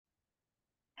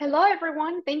Hello,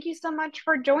 everyone. Thank you so much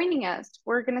for joining us.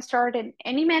 We're going to start in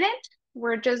any minute.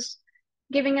 We're just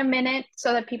giving a minute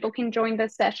so that people can join the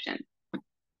session.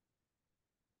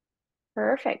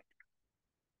 Perfect.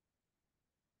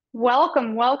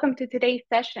 Welcome to today's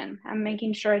session. I'm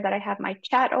making sure that I have my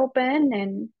chat open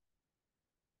and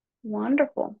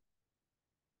wonderful.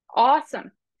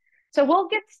 Awesome. So we'll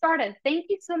get started. Thank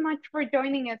you so much for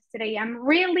joining us today. I'm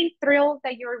really thrilled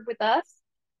that you're with us.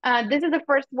 This is the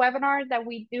first webinar that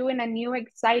we do in a new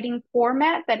exciting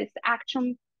format that is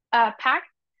action packed.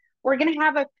 We're going to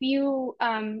have a few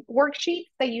worksheets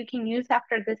that you can use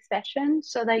after this session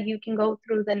so that you can go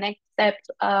through the next steps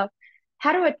of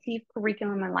how to achieve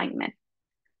curriculum alignment.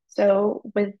 So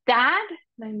with that,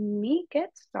 let me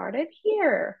get started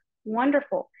here.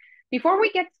 Wonderful. Before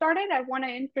we get started, I want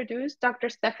to introduce Dr.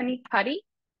 Stephani Cuddie,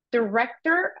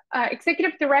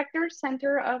 Executive Director,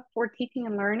 Center for Teaching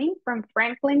and Learning from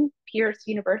Franklin Pierce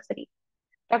University.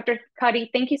 Dr. Cuddie,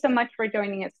 thank you so much for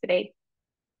joining us today.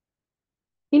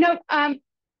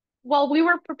 While we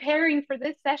were preparing for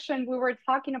this session, we were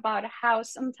talking about how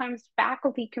sometimes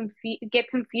faculty get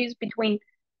confused between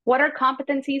what are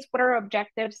competencies, what are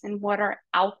objectives, and what are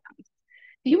outcomes.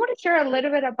 Do you want to share a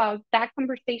little bit about that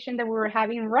conversation that we were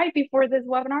having right before this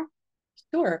webinar?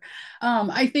 Sure.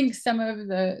 I think some of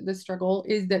the struggle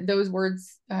is that those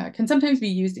words can sometimes be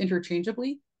used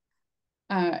interchangeably.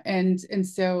 And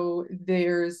so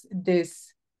there's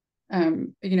this,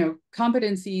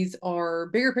 competencies are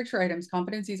bigger picture items.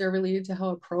 Competencies are related to how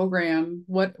a program,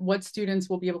 what students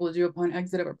will be able to do upon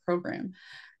exit of a program.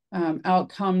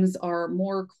 Outcomes are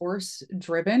more course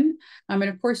driven. And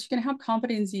of course, you can have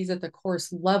competencies at the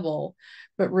course level,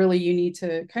 but really you need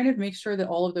to kind of make sure that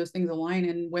all of those things align.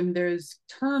 And when those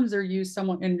terms are used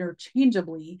somewhat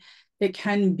interchangeably, it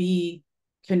can be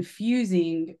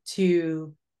confusing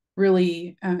to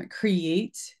really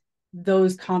create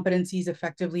those competencies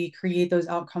effectively, create those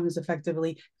outcomes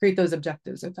effectively, create those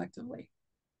objectives effectively.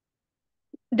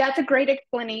 That's a great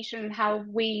explanation how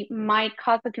we might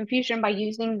cause the confusion by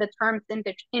using the terms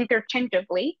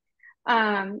interchangeably.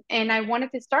 And I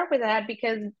wanted to start with that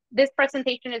because this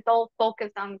presentation is all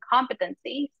focused on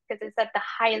competencies because it's at the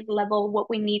highest level what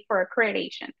we need for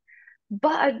accreditation.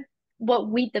 But what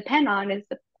we depend on is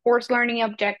the course learning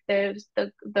objectives,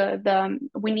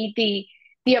 we need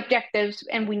the objectives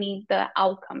and we need the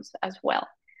outcomes as well.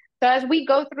 So as we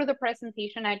go through the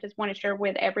presentation, I just want to share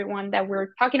with everyone that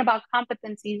we're talking about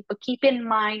competencies, but keep in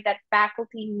mind that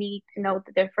faculty need to know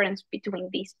the difference between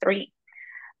these three.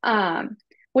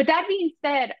 With that being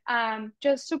said,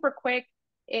 just super quick,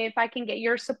 if I can get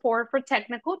your support for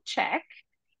technical check.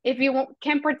 If you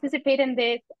can participate in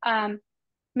this,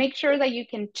 make sure that you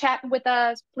can chat with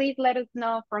us. Please let us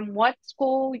know from what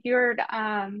school you're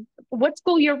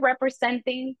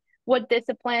representing, what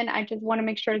discipline. I just want to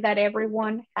make sure that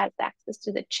everyone has access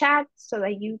to the chat so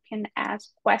that you can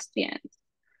ask questions.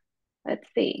 Let's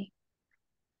see.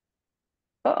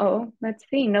 Let's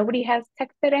see. Nobody has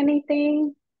texted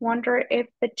anything. Wonder if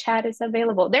the chat is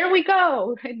available. There we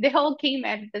go. They all came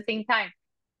at the same time.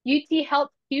 UT Health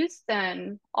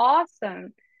Houston.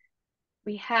 Awesome.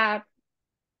 We have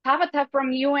Tabitha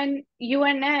from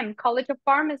UNM, College of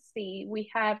Pharmacy. We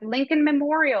have Lincoln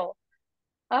Memorial.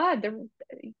 The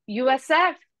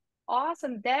USF.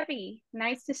 Awesome, Debbie.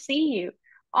 Nice to see you.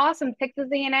 Awesome, Texas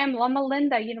A&M, Loma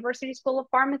Linda, University School of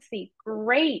Pharmacy.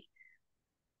 Great.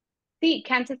 See,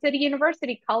 Kansas City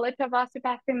University, College of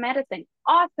Osteopathic Medicine.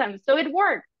 Awesome. So it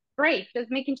works. Great. Just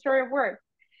making sure it works.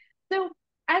 So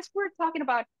as we're talking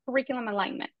about curriculum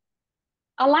alignment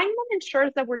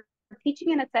ensures that we're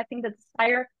teaching and assessing the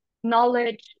desired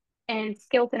knowledge and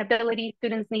skills and abilities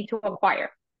students need to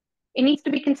acquire. It needs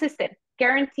to be consistent,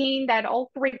 guaranteeing that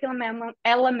all curriculum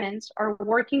elements are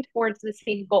working towards the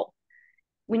same goal.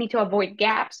 We need to avoid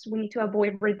gaps. We need to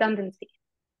avoid redundancy.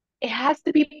 It has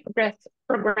to be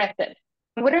progressive.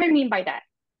 What do I mean by that?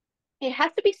 It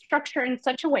has to be structured in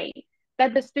such a way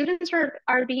that the students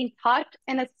are being taught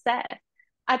and assessed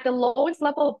at the lowest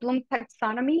level of Bloom's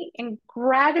taxonomy and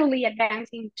gradually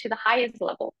advancing to the highest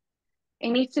level.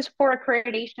 It needs to support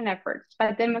accreditation efforts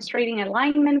by demonstrating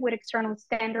alignment with external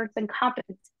standards and competencies.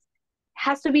 It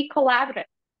has to be collaborative.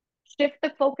 Shift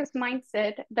the focus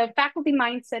mindset, the faculty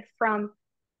mindset from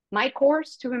my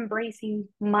course to embracing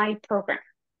my program.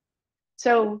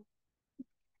 So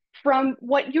from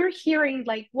what you're hearing,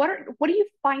 like what do you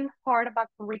find hard about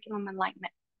curriculum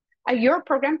alignment? At your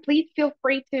program, please feel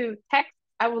free to text.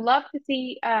 I would love to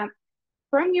see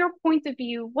from your point of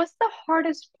view, what's the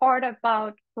hardest part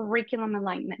about curriculum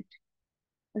alignment?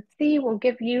 Let's see, we'll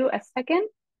give you a second.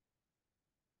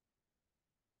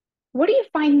 What do you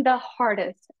find the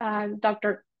hardest,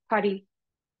 Dr. Cuddie?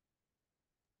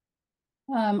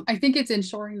 I think it's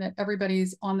ensuring that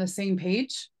everybody's on the same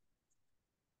page.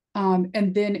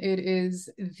 And then it is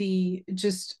the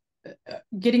just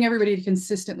getting everybody to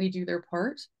consistently do their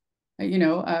part. We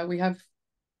have,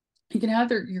 you can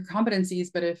have your competencies,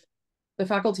 but if the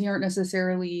faculty aren't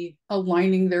necessarily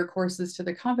aligning their courses to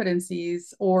the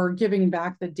competencies or giving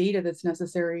back the data that's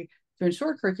necessary to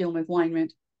ensure curriculum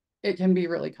alignment, it can be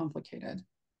really complicated.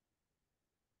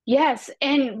 Yes,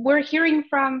 and we're hearing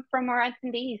from our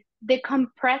attendees the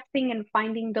compressing and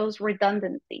finding those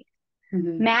redundancies,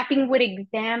 Mm-hmm. mapping with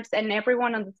exams and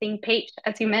everyone on the same page,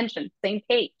 as you mentioned, same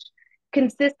page,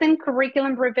 consistent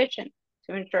curriculum revision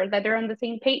to ensure that they're on the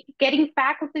same page, getting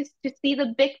faculties to see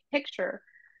the big picture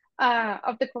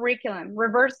of the curriculum,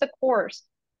 reverse the course,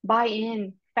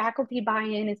 buy-in, faculty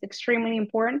buy-in is extremely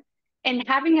important, and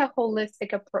having a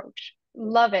holistic approach.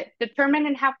 Love it. Determine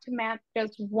and have to map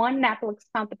just one Enflux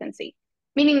competency,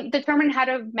 meaning determine how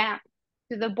to map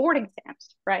to the board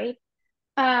exams, right?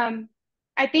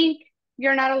 I think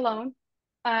you're not alone.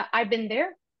 I've been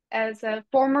there as a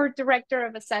former director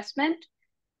of assessment.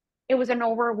 It was an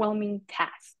overwhelming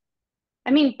task. I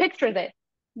mean, picture this.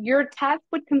 You're tasked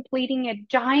with completing a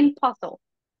giant puzzle,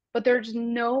 but there's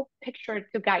no picture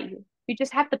to guide you. You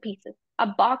just have the pieces, a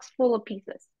box full of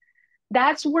pieces.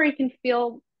 That's where it can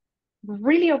feel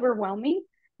really overwhelming,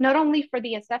 not only for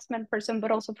the assessment person,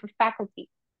 but also for faculty.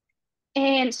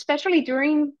 And especially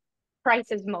during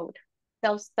crisis mode,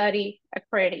 self-study,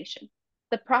 accreditation.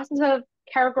 The process of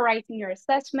categorizing your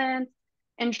assessments,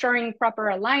 ensuring proper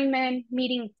alignment,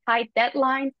 meeting tight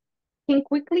deadlines can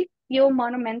quickly feel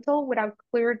monumental without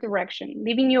clear direction,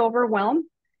 leaving you overwhelmed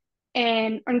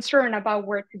and uncertain about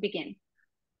where to begin.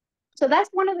 So that's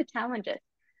one of the challenges.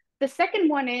 The second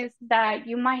one is that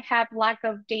you might have lack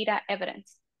of data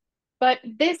evidence. But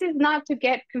this is not to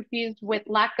get confused with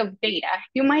lack of data.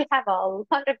 You might have a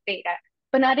lot of data,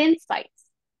 but not insights.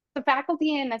 The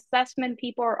faculty and assessment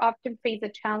people are often face a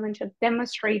challenge of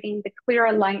demonstrating the clear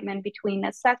alignment between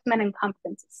assessment and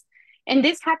competencies. And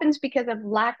this happens because of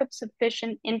lack of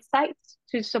sufficient insights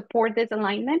to support this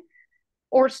alignment,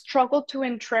 or struggle to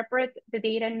interpret the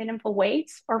data in meaningful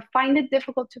ways, or find it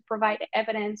difficult to provide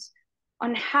evidence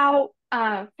on how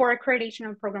for accreditation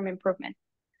and program improvement.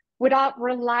 Without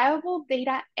reliable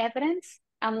data evidence,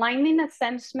 aligning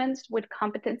assessments with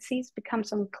competencies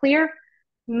becomes unclear,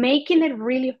 making it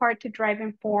really hard to drive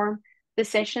informed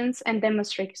decisions and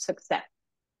demonstrate success.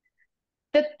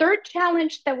 The third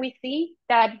challenge that we see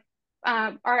that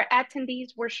our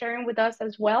attendees were sharing with us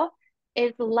as well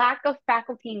is lack of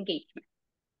faculty engagement.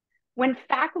 When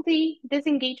faculty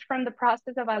disengage from the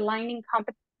process of aligning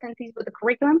competencies with the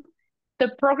curriculum, the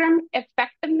program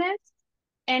effectiveness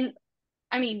and,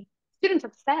 student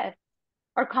success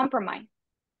are compromised.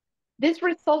 This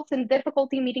results in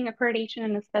difficulty meeting accreditation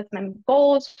and assessment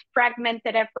goals,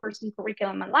 fragmented efforts in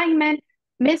curriculum alignment,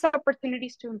 missed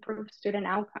opportunities to improve student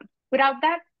outcomes. Without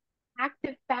that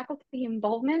active faculty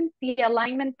involvement, the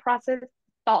alignment process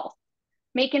stalls,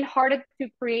 making it harder to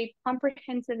create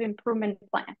comprehensive improvement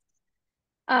plans.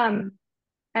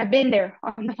 I've been there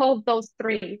on all those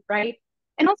three, right?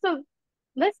 And also,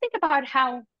 let's think about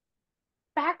how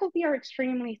faculty are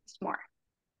extremely smart.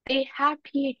 They have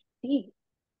PhDs.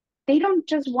 They don't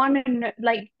just want to know,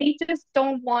 they just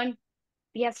don't want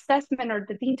the assessment or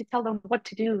the dean to tell them what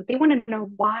to do. They want to know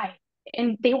why,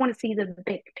 and they want to see the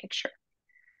big picture.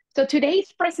 So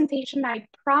today's presentation, I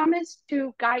promise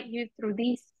to guide you through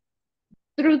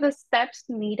the steps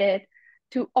needed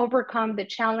to overcome the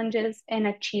challenges and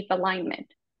achieve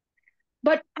alignment.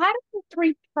 But out of the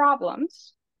three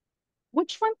problems,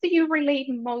 which one do you relate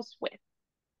most with?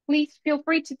 Please feel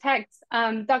free to text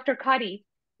Dr. Cuddie,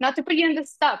 not to put you in the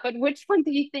spot, but which one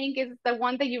do you think is the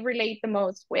one that you relate the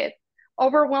most with?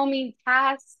 Overwhelming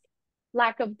tasks,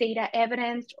 lack of data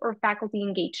evidence, or faculty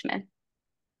engagement?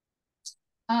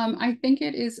 I think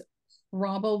it is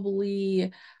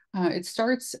probably, it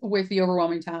starts with the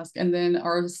overwhelming task, and then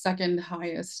our second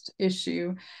highest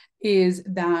issue is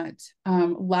that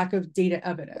lack of data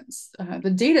evidence.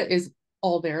 The data is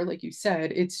all there, like you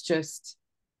said, it's just,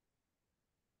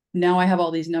 now I have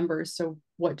all these numbers, so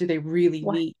what do they really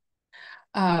mean?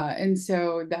 And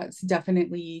so that's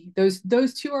definitely,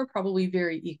 those two are probably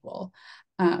very equal.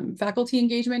 Faculty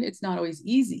engagement, it's not always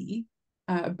easy,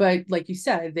 but like you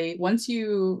said, once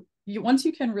you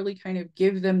can really kind of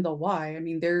give them the why. I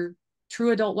mean, they're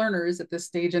true adult learners at this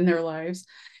stage in their lives,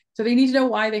 so they need to know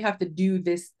why they have to do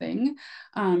this thing,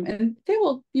 and they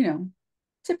will,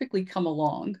 typically come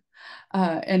along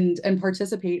and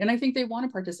participate. And I think they want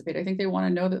to participate. I think they want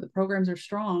to know that the programs are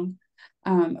strong.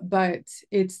 But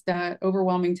it's that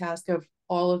overwhelming task of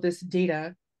all of this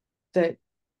data that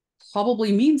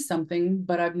probably means something,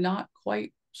 but I'm not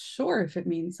quite sure if it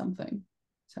means something.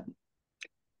 So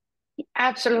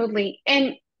Absolutely.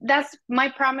 And that's my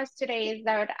promise today, is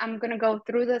that I'm going to go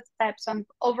through the steps on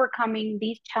overcoming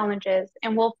these challenges,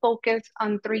 and we'll focus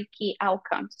on three key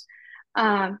outcomes.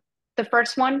 Um, the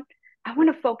first one, I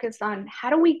want to focus on how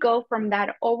do we go from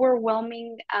that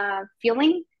overwhelming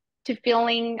feeling to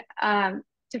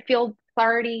feel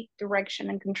clarity, direction,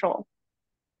 and control.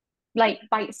 Like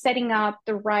by setting up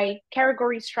the right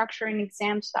category structure in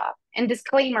ExamSoft. And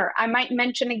disclaimer, I might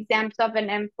mention ExamSoft and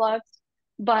Enflux,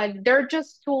 but they're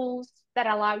just tools that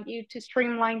allow you to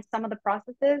streamline some of the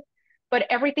processes. But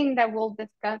everything that we'll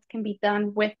discuss can be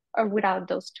done with or without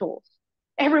those tools.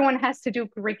 Everyone has to do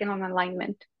curriculum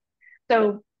alignment.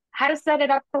 So how to set it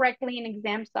up correctly in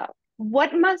ExamSoft.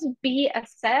 What must be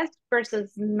assessed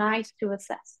versus nice to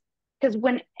assess? Because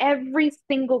when every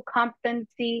single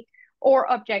competency or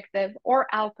objective or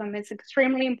outcome is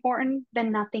extremely important,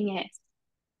 then nothing is.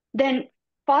 Then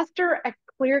foster a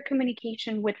clear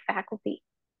communication with faculty.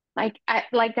 Like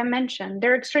I mentioned,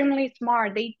 they're extremely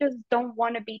smart. They just don't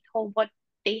want to be told what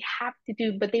they have to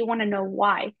do, but they want to know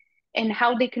why and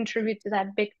how they contribute to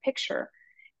that big picture.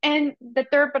 And the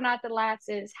third but not the last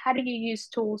is, how do you use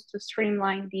tools to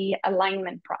streamline the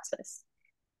alignment process?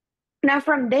 Now,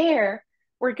 from there,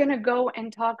 we're going to go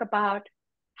and talk about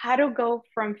how to go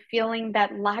from feeling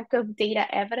that lack of data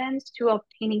evidence to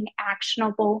obtaining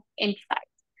actionable insights.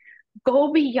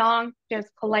 Go beyond just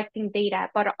collecting data,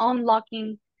 but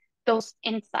unlocking those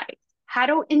insights. How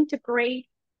to integrate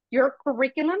your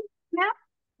curriculum map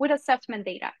with assessment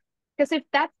data. Because if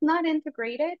that's not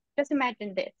integrated, just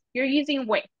imagine this. You're using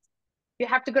Waze. You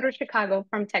have to go to Chicago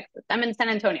from Texas. I'm in San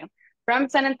Antonio. From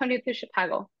San Antonio to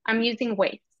Chicago, I'm using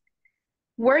Waze.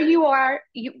 Where you are,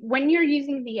 when you're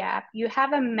using the app, you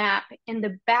have a map in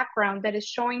the background that is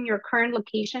showing your current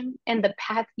location and the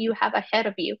path you have ahead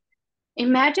of you.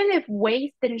 Imagine if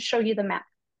Waze didn't show you the map.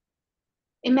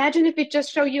 Imagine if it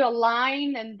just showed you a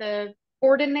line and the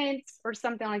coordinates or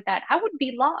something like that. I would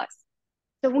be lost.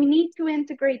 So we need to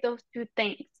integrate those two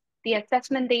things, the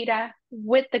assessment data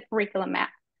with the curriculum map,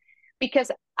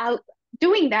 because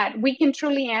doing that, we can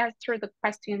truly answer the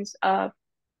questions of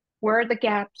where are the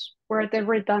gaps, where are the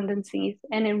redundancies,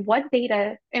 and in what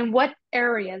data, in what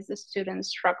areas the student's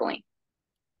struggling.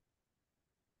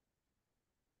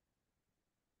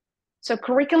 So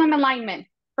curriculum alignment,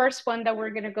 first one that we're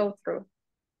going to go through.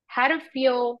 How to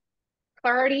feel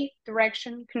clarity,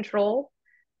 direction, control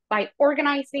by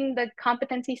organizing the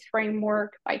competencies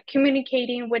framework, by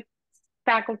communicating with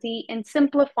faculty, and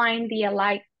simplifying the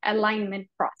alignment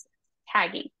process,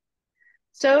 tagging.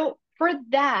 So for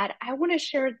that, I want to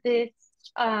share this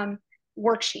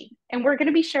worksheet, and we're going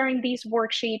to be sharing these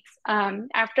worksheets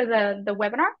after the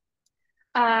webinar.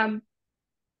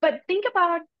 But think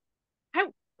about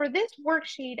how, for this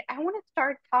worksheet, I want to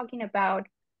start talking about,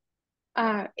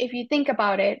 if you think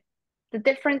about it, the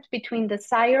difference between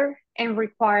desire and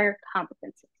required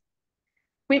competencies.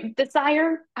 We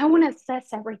desire, I want to assess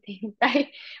everything, right?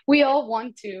 We all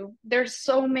want to. There's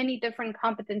so many different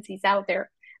competencies out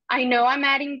there. I know I'm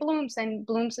adding Bloom's, and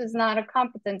Bloom's is not a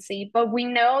competency, but we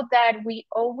know that we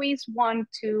always want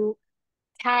to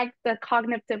tag the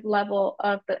cognitive level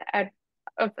of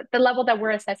the level that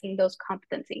we're assessing those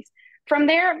competencies. From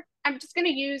there, I'm just going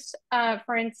to use,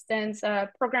 for instance,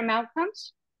 program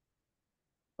outcomes,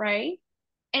 right?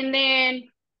 And then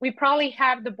we probably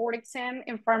have the board exam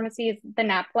in pharmacy is the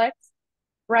NAPLEX,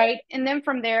 right? And then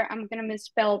from there, I'm going to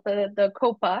misspell the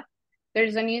COPA.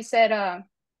 There's a new set of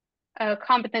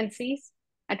competencies.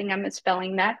 I think I'm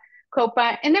misspelling that.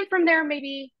 COPA. And then from there,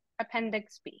 maybe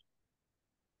Appendix B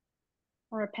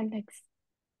or Appendix,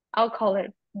 I'll call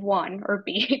it 1 or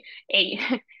B, A.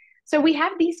 So we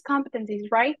have these competencies,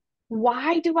 right?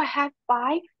 Why do I have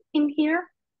 5 in here?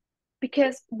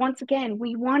 Because once again,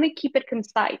 we want to keep it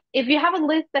concise. If you have a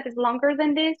list that is longer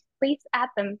than this, please add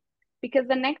them. Because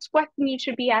the next question you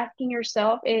should be asking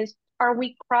yourself is, are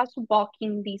we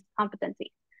crosswalking these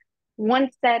competencies?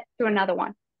 One set to another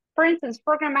one. For instance,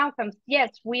 program outcomes,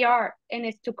 yes, we are, and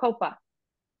it's to COPA,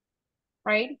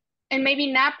 right? And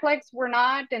maybe NAPLEX we're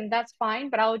not, and that's fine,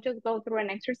 but I'll just go through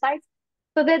an exercise.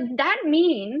 So that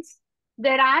means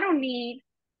that I don't need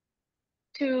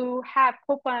to have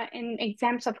COPA in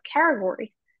ExamSoft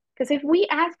categories. Because if we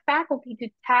ask faculty to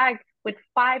tag with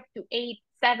 5 to 8,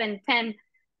 7, 10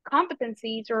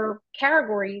 competencies or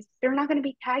categories, they're not going to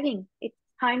be tagging. It's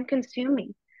time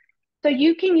consuming. So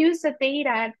you can use the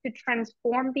data to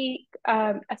transform the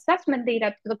assessment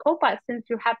data to the COPA since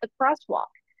you have the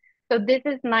crosswalk. So this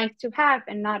is nice to have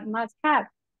and not must have.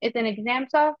 It's an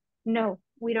ExamSoft? No,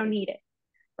 we don't need it.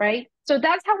 right? So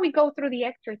that's how we go through the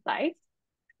exercise.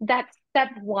 That's step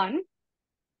one.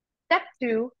 Step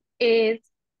two is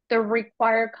the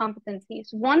required competencies.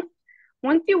 Once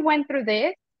you went through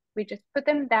this, we just put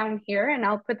them down here, and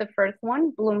I'll put the first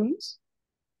one, blooms.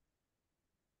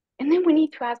 And then we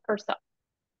need to ask ourselves,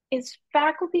 is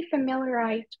faculty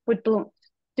familiarized with blooms?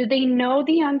 Do they know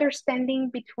the understanding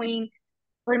between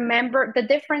remember, the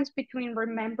difference between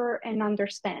remember and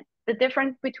understand, the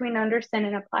difference between understand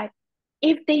and apply?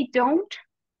 If they don't,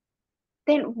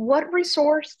 then what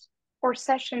resource or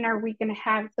session are we going to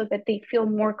have so that they feel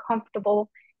more comfortable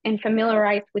and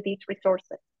familiarized with these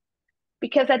resources?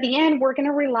 Because at the end, we're going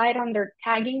to rely on their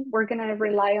tagging, we're going to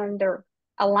rely on their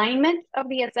alignment of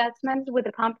the assessments with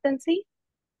the competency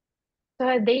so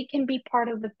that they can be part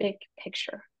of the big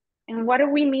picture. And what do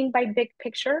we mean by big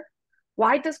picture?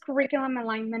 Why does curriculum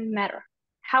alignment matter?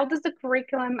 How does the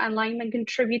curriculum alignment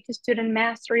contribute to student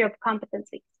mastery of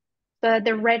competencies so that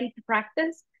they're ready to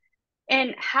practice?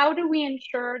 And how do we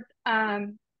ensure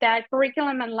that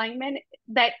curriculum alignment,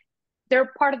 that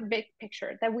they're part of the big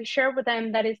picture, that we share with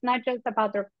them that it's not just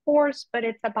about their course, but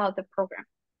it's about the program?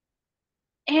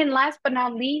 And last but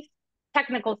not least,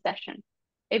 technical session.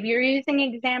 If you're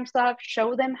using ExamSoft,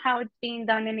 show them how it's being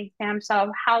done in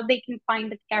ExamSoft, how they can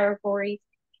find the categories,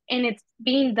 and it's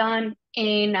being done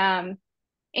in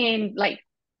like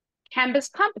Canvas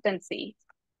competencies.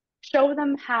 Show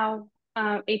them how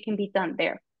it can be done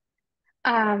there.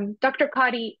 Dr.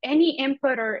 Cuddie, any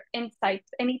input or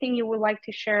insights, anything you would like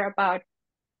to share about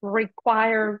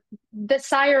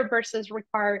desired versus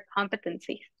required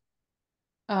competencies?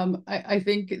 I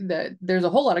think that there's a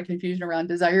whole lot of confusion around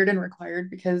desired and required,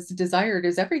 because desired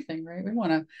is everything, right? We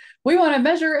want to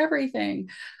measure everything.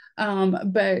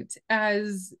 But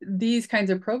as these kinds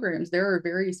of programs, there are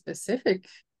very specific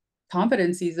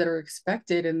competencies that are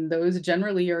expected, and those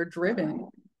generally are driven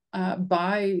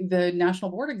by the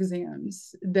national board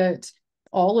exams that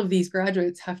all of these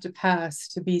graduates have to pass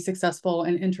to be successful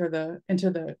and enter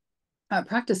the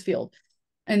practice field.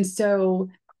 And so,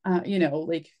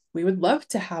 like, we would love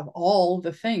to have all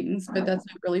the things, but that's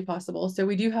not really possible. So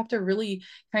we do have to really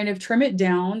kind of trim it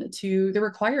down to the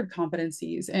required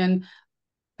competencies. And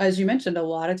as you mentioned, a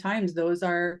lot of times those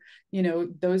are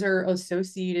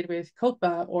associated with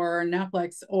COPA or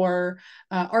NAPLEX or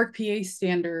ARC-PA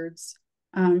standards.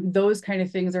 Those kind of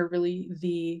things are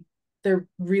they're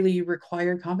really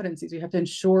required competencies. We have to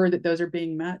ensure that those are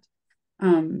being met.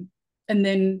 And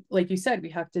then, like you said,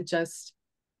 we have to just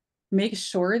make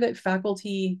sure that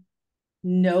faculty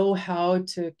know how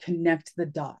to connect the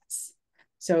dots.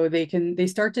 So they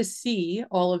start to see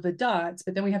all of the dots,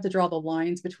 but then we have to draw the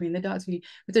lines between the dots. We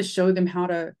have to show them how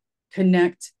to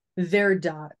connect their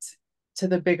dot to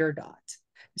the bigger dot.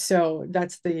 So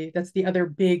that's the other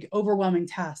big overwhelming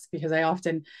task, because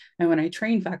and when I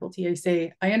train faculty, I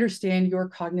say, I understand your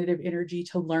cognitive energy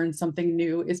to learn something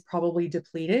new is probably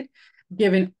depleted,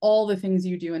 given all the things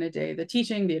you do in a day, the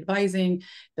teaching, the advising,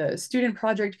 the student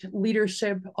project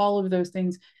leadership, all of those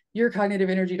things. Your cognitive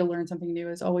energy to learn something new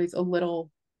is always a little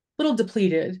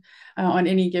depleted on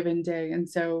any given day. And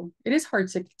so it is hard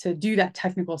to do that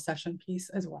technical session piece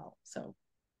as well. So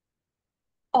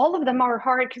all of them are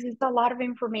hard because it's a lot of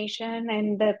information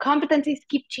and the competencies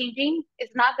keep changing.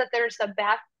 It's not that there's a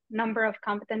vast number of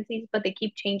competencies, but they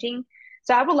keep changing.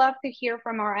 So I would love to hear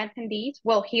from our attendees.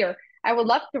 I would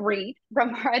love to read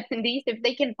from our attendees if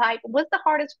they can type. What's the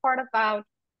hardest part about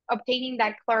obtaining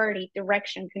that clarity,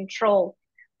 direction, control?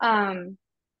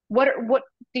 What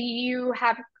do you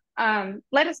have?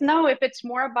 Let us know if it's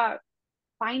more about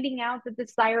finding out the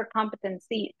desired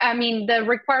competency. I mean, the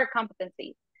required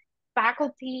competency,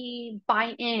 faculty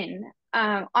buy-in,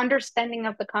 understanding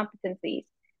of the competencies.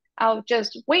 I'll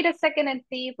just wait a second and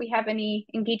see if we have any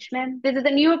engagement. This is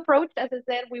a new approach. As I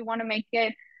said, we want to make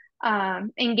it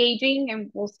engaging,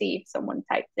 and we'll see if someone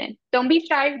types in. Don't be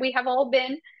shy. We have all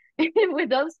been with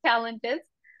those challenges.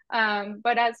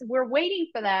 But as we're waiting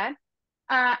for that,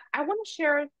 I want to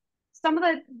share some of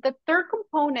the third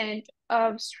component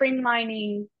of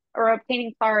streamlining or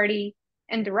obtaining clarity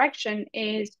and direction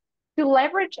is to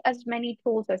leverage as many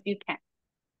tools as you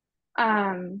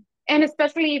can. And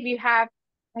especially if you have,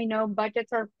 I know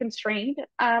budgets are constrained,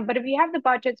 but if you have the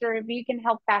budgets or if you can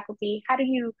help faculty, how do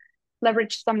you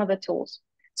leverage some of the tools?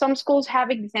 Some schools have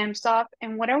ExamSoft,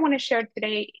 and what I want to share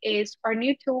today is our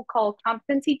new tool called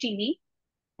CompetencyGenie,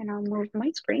 and I'll move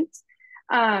my screens,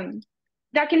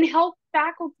 that can help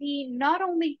faculty not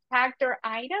only tag their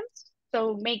items,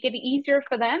 so make it easier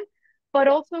for them, but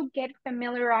also get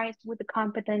familiarized with the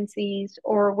competencies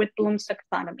or with Bloom's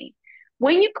taxonomy.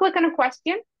 When you click on a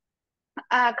question,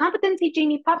 Competency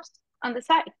Genie pops on the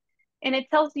side. and it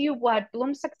tells you what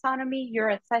Bloom's taxonomy you're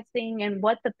assessing and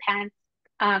what the PANS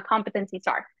competencies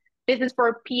are. This is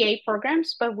for PA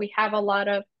programs, but we have a lot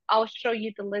of, I'll show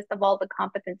you the list of all the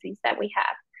competencies that we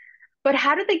have. But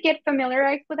how do they get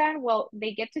familiarized with that? Well,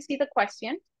 they get to see the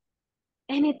question,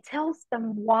 and it tells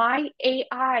them why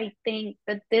AI thinks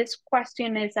that this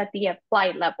question is at the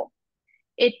applied level.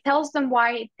 It tells them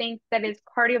why it thinks that it's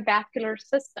cardiovascular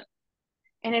system.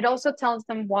 And it also tells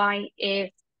them why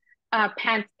it's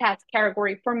PANS test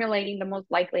category formulating the most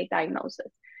likely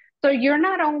diagnosis. So you're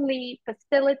not only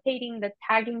facilitating the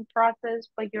tagging process,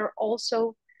 but you're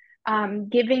also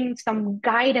giving some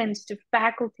guidance to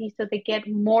faculty so they get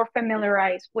more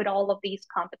familiarized with all of these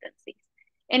competencies.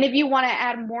 And if you want to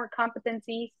add more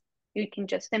competencies, you can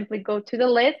just simply go to the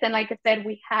list. And like I said,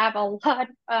 we have a lot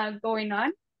going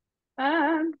on.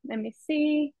 Let me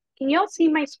see. Can you all see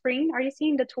my screen? Are you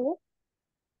seeing the tool?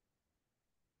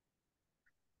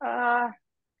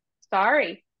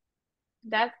 Sorry.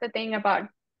 That's the thing about,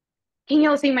 can you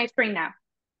all see my screen now?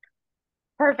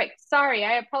 Perfect. Sorry,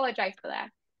 I apologize for that.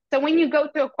 So when you go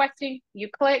to a question, you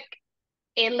click,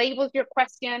 it labels your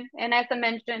question. And as I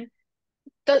mentioned,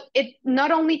 it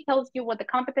not only tells you what the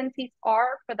competencies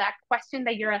are for that question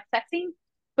that you're assessing,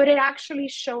 but it actually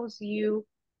shows you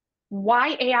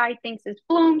why AI thinks it's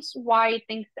Bloom's, why it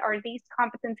thinks are these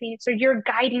competencies. So you're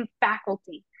guiding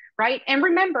faculty, right? And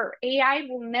remember, AI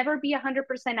will never be 100%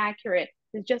 accurate.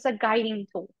 It's just a guiding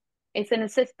tool. It's an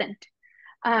assistant.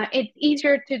 It's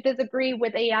easier to disagree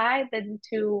with AI than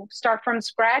to start from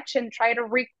scratch and try to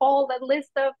recall a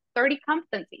list of 30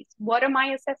 competencies. What am I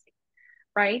assessing,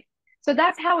 right? So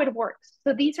that's how it works.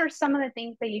 So these are some of the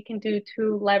things that you can do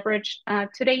to leverage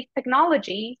today's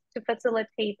technology to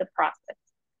facilitate the process.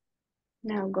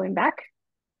 Now going back,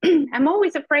 I'm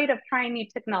always afraid of trying new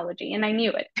technology, and I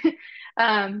knew it.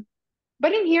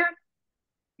 But in here,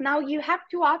 now you have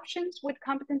two options with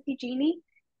Competency Genie.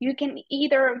 You can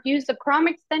either use the Chrome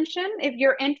extension. If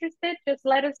you're interested, just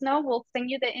let us know. We'll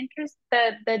send you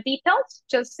the details.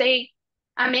 Just say,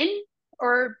 I'm in,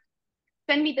 or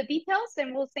send me the details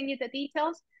and we'll send you the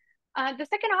details. The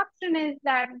second option is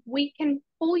that we can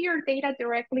pull your data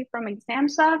directly from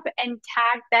ExamSoft and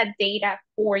tag that data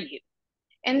for you.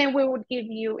 And then we would give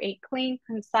you a clean,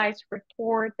 concise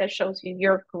report that shows you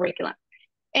your curriculum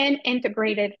and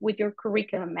integrated with your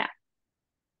curriculum map.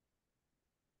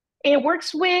 It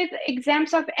works with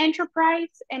ExamSoft Enterprise,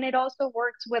 and it also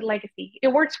works with Legacy. It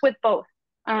works with both,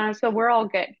 so we're all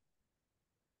good.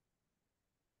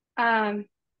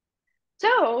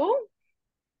 So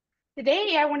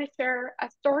today I want to share a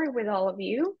story with all of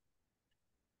you.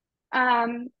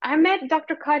 I met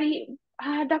Dr. Cuddie.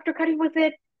 Dr. Cuddie, was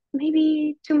it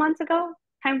maybe 2 months ago?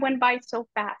 Time went by so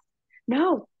fast.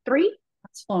 No, 3?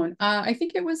 That's flown. I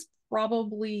think it was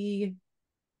probably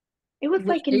It was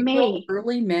like in April, May.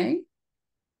 early May.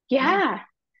 Yeah.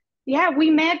 Yeah,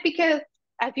 we met because,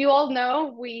 as you all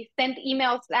know, we sent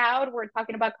emails out. We're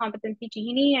talking about Competency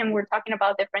Genie and we're talking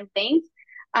about different things.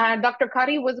 Dr.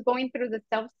 Cuddie was going through the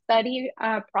self-study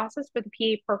process for the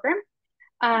PA program,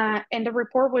 and the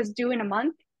report was due in a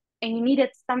month, and you needed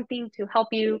something to help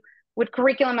you with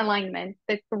curriculum alignment,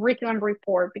 the curriculum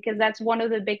report, because that's one of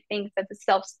the big things that the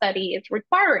self-study is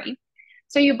requiring.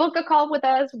 So you booked a call with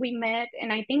us, we met,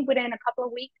 and I think within a couple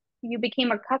of weeks, you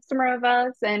became a customer of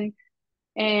us, and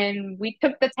we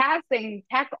took the task and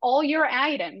tagged all your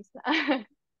items.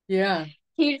 Yeah.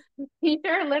 Can you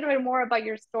share a little bit more about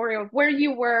your story of where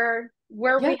you were,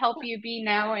 where Yeah. we help you be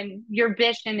now, and your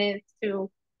vision is to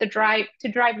drive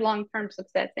long-term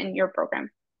success in your program?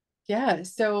 Yeah.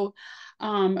 So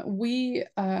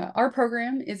our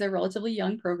program is a relatively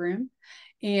young program.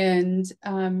 And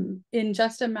in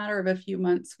just a matter of a few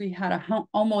months, we had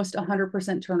almost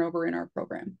 100% turnover in our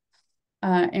program.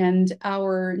 And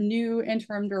our new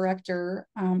interim director,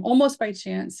 almost by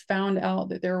chance, found out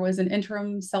that there was an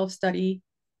interim self-study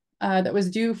that was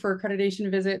due for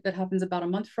accreditation visit that happens about a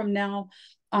month from now,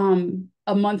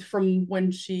 a month from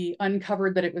when she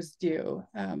uncovered that it was due.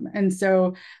 And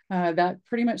so that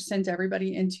pretty much sent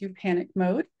everybody into panic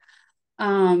mode.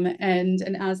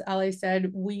 And as Ali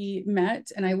said, we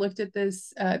met and I looked at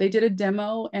this, they did a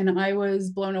demo and I was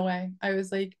blown away. I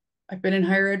was like, I've been in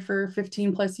higher ed for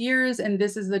 15 plus years, and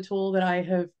this is the tool that I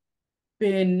have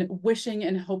been wishing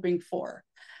and hoping for.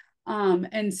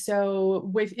 And so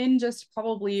within just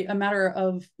probably a matter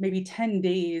of maybe 10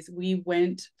 days, we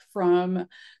went from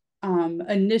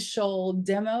initial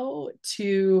demo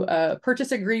to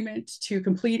purchase agreement to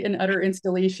complete and utter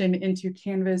installation into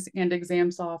Canvas and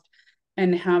ExamSoft,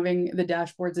 and having the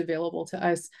dashboards available to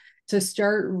us to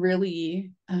start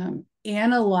really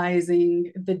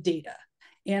analyzing the data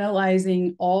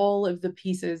analyzing all of the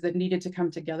pieces that needed to come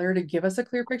together to give us a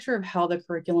clear picture of how the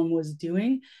curriculum was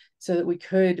doing so that we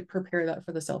could prepare that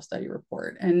for the self-study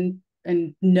report and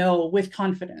know with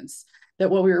confidence that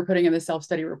what we were putting in the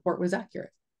self-study report was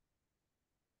accurate.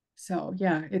 So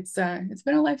yeah, it's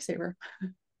been a lifesaver.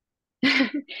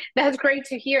 That's great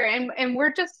to hear. And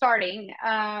we're just starting.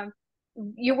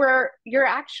 You were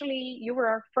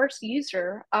our first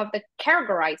user of the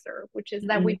categorizer, which is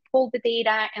that we pull the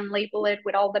data and label it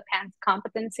with all the PANCE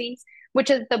competencies, which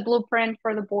is the blueprint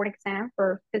for the board exam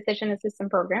for physician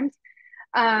assistant programs.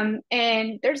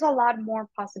 And there's a lot more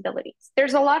possibilities.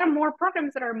 There's a lot of more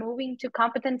programs that are moving to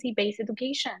competency-based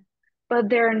education, but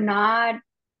they're not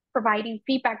providing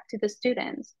feedback to the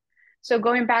students. So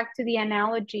going back to the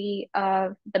analogy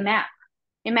of the map,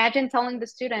 imagine telling the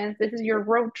students, this is your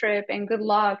road trip and good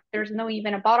luck. There's no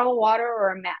even a bottle of water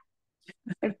or a map.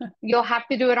 You'll have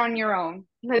to do it on your own.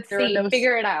 Let's see,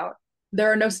 figure it out.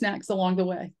 There are no snacks along the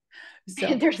way.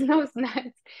 So there's no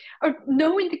snacks or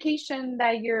no indication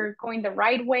that you're going the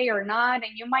right way or not.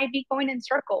 And you might be going in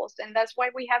circles. And that's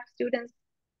why we have students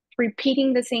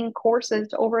repeating the same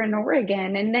courses over and over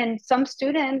again. And then some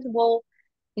students will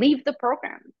leave the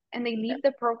program, and they leave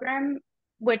the program,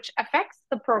 which affects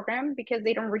the program because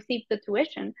they don't receive the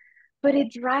tuition, but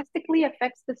it drastically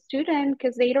affects the student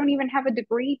because they don't even have a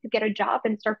degree to get a job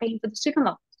and start paying for the student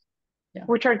loans,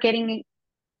 which are getting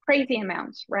crazy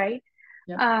amounts, right?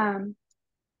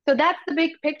 So that's the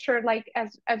big picture. Like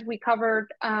as we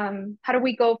covered, how do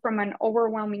we go from an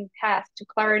overwhelming task to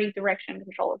clarity, direction,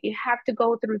 control? You have to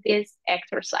go through this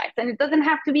exercise, and it doesn't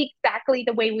have to be exactly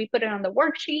the way we put it on the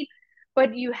worksheet,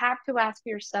 but you have to ask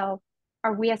yourself,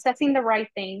 are we assessing the right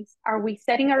things? Are we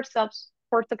setting ourselves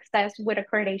for success with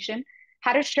accreditation?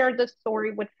 How to share the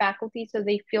story with faculty so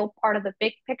they feel part of the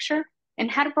big picture,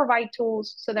 and how to provide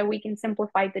tools so that we can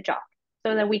simplify the job,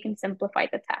 so that we can simplify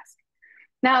the task.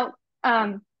 Now,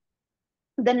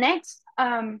 the next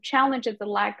challenge is the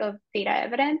lack of data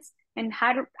evidence, and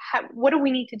what do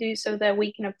we need to do so that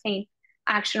we can obtain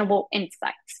actionable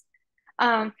insights?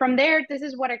 From there, this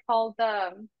is what I call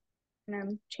and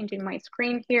I'm changing my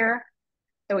screen here.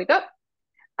 There we go.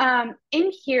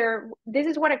 In here, this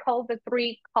is what I call the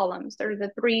 3 columns, or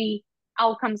the 3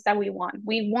 outcomes that we want.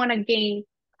 We want to gain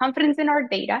confidence in our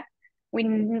data. We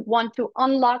want to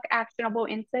unlock actionable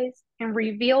insights and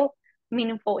reveal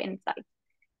meaningful insights.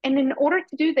 And in order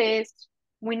to do this,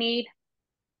 we need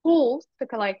tools to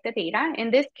collect the data.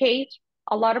 In this case,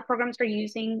 a lot of programs are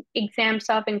using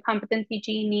ExamSoft and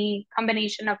CompetencyGenie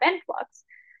combination of Enflux.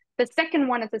 The second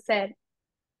one, as I said,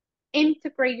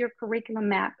 integrate your curriculum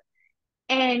map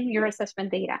and your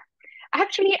assessment data.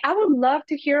 Actually, I would love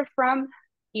to hear from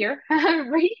here,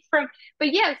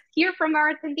 hear from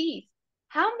our attendees.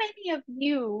 How many of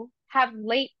you have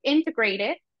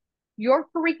integrated your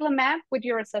curriculum map with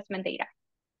your assessment data?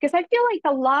 Because I feel like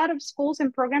a lot of schools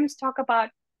and programs talk about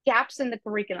gaps in the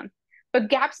curriculum, but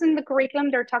gaps in the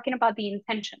curriculum, they're talking about the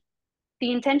intention.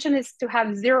 The intention is to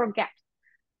have 0 gaps.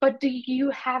 But do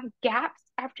you have gaps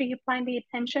after you plan the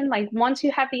attention? Like once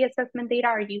you have the assessment data,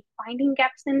 are you finding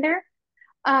gaps in there?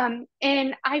 And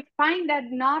I find that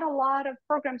not a lot of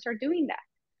programs are doing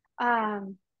that.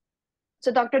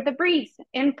 So Dr. DeBreeze,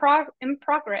 in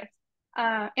process.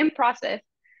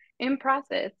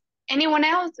 Anyone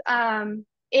else?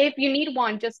 If you need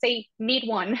one, just say need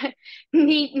one.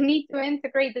 need to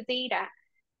integrate the data.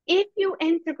 If you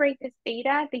integrate this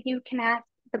data, then you can ask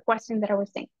the question that I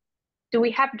was saying. Do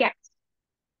we have gaps?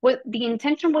 What the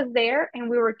intention was there, and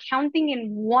we were counting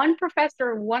in one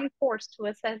professor, one course to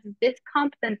assess this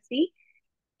competency,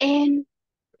 and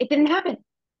it didn't happen.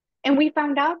 And we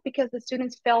found out because the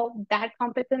students failed that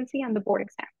competency on the board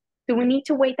exam. Do we need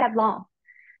to wait that long?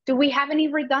 Do we have any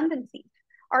redundancies?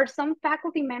 Are some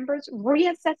faculty members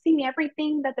reassessing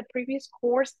everything that the previous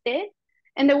course did?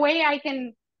 And the way I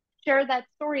can share that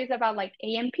story is about like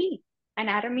A&P,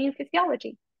 anatomy and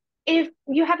physiology. If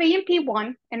you have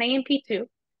A&P1 and A&P2,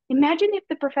 imagine if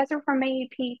the professor from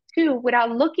A&P2,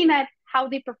 without looking at how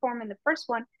they perform in the first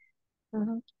one,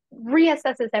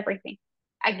 reassesses everything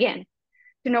again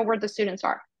to know where the students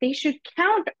are. They should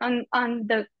count on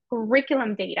the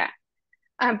curriculum data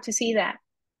to see that.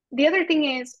 The other thing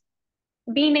is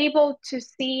being able to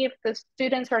see if the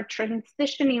students are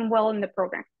transitioning well in the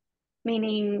program,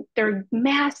 meaning they're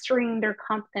mastering their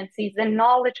competencies and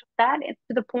knowledge of that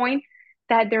to the point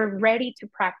that they're ready to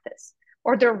practice,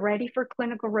 or they're ready for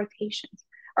clinical rotations.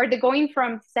 Are they going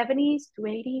from 70s to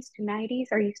 80s to 90s?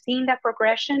 Are you seeing that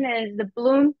progression? Is the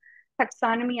Bloom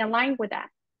taxonomy aligned with that?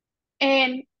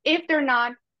 And if they're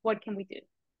not, what can we do?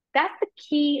 That's the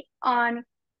key on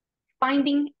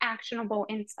finding actionable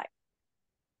insight.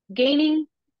 gaining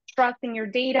trust in your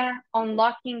data,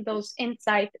 unlocking those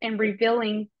insights, and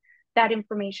revealing that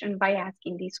information by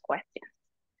asking these questions.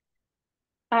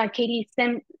 Katie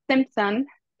Simpson,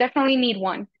 definitely need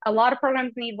one. A lot of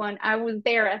programs need one. I was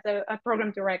there as a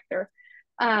program director.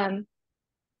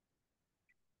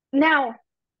 Now,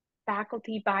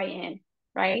 faculty buy-in,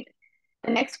 right?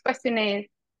 The next question is,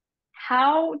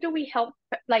 how do we help,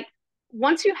 like,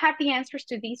 once you have the answers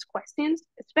to these questions,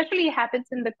 especially it happens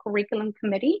in the curriculum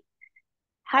committee,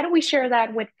 how do we share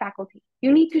that with faculty?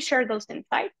 You need to share those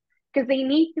insights because they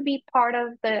need to be part of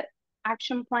the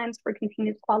action plans for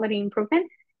continuous quality improvement.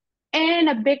 And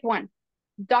a big one,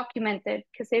 document it.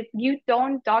 Because if you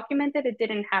don't document it, it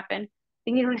didn't happen.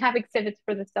 Then you don't have exhibits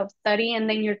for the self-study, and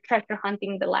then you're treasure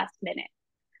hunting the last minute.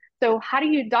 So how do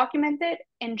you document it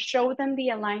and show them the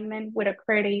alignment with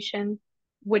accreditation,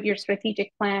 with your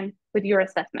strategic plan, with your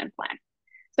assessment plan?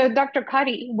 So Dr.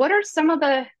 Cuddie, what are some of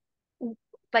the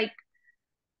like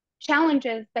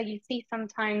challenges that you see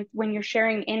sometimes when you're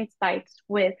sharing insights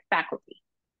with faculty?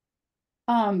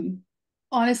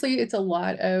 Honestly,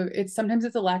 sometimes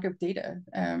it's a lack of data.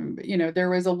 There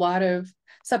was a lot of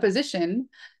supposition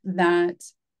that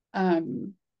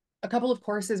a couple of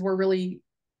courses were really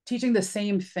teaching the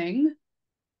same thing.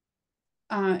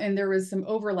 And there was some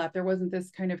overlap. There wasn't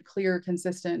this kind of clear,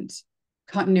 consistent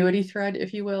continuity thread,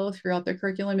 if you will, throughout the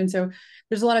curriculum. And so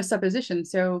there's a lot of supposition.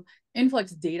 So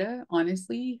Enflux data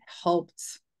honestly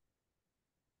helped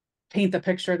paint the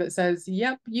picture that says,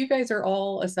 yep, you guys are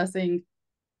all assessing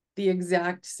the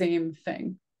exact same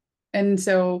thing. And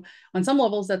so on some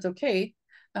levels, that's okay.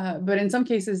 But in some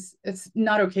cases, it's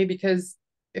not okay because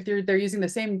if they're using the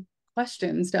same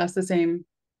questions to ask the same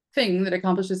thing that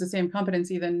accomplishes the same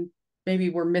competency, then maybe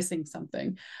we're missing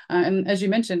something. And as you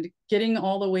mentioned,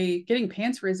 getting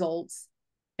PANCE results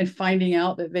and finding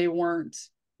out that they weren't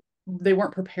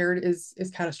prepared is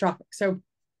catastrophic. So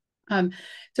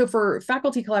for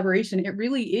faculty collaboration, it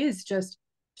really is just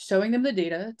showing them the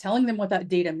data, telling them what that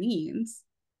data means,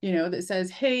 that says,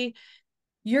 hey,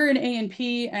 you're in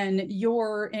A&P and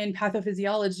you're in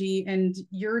pathophysiology and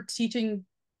you're teaching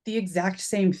the exact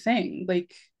same thing.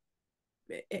 Like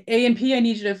A&P, I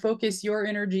need you to focus your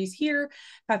energies here.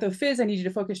 Pathophys, I need you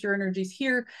to focus your energies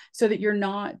here so that you're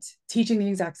not teaching the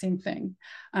exact same thing.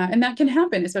 And that can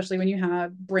happen, especially when you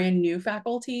have brand new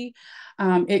faculty.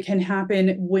 It can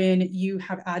happen when you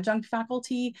have adjunct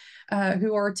faculty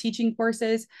who are teaching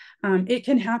courses. It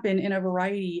can happen in a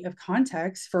variety of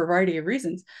contexts for a variety of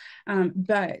reasons.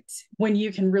 But when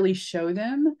you can really show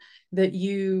them that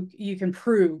you can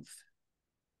prove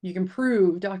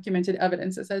documented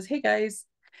evidence that says, hey guys,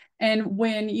 and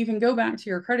when you can go back to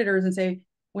your accreditors and say,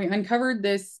 we uncovered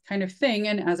this kind of thing,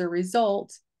 and as a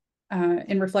result,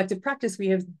 in reflective practice, we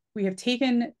have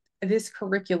taken this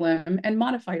curriculum and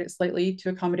modified it slightly to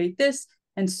accommodate this,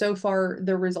 and so far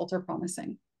the results are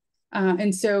promising.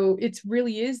 And so it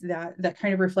really is that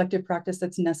kind of reflective practice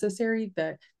that's necessary,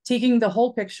 that taking the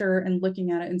whole picture and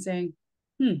looking at it and saying,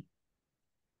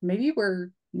 maybe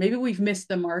we've missed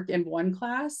the mark in one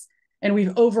class and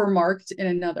we've overmarked in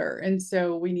another. And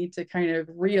so we need to kind of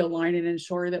realign and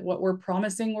ensure that what we're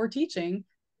promising we're teaching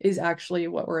is actually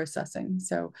what we're assessing.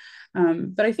 So,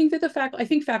 but I think that I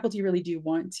think faculty really do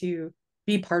want to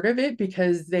be part of it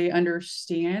because they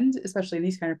understand, especially in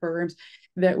these kind of programs,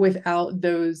 that without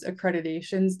those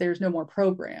accreditations, there's no more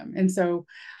program. And so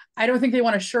I don't think they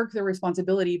want to shirk their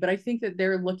responsibility, but I think that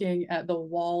they're looking at the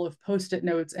wall of Post-it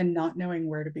notes and not knowing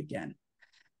where to begin.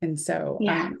 And so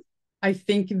I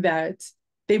think that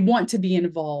they want to be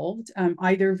involved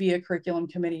either via curriculum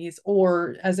committees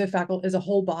or as a faculty, as a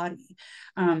whole body,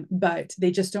 but they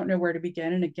just don't know where to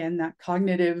begin. And again, that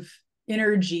cognitive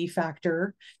energy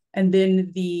factor, and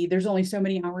then there's only so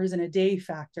many hours in a day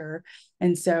factor.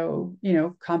 And so,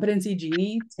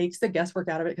 CompetencyGenie takes the guesswork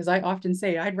out of it, because I often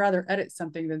say I'd rather edit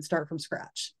something than start from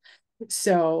scratch.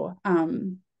 So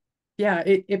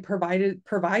it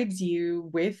provides you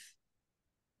with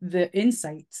the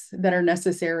insights that are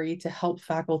necessary to help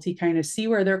faculty kind of see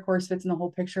where their course fits in the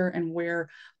whole picture and where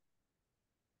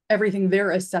everything they're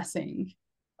assessing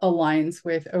aligns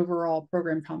with overall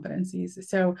program competencies.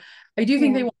 So I do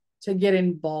think they want to get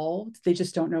involved. They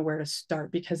just don't know where to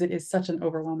start because it is such an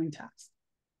overwhelming task.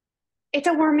 It's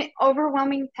an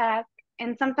overwhelming task.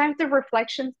 And sometimes the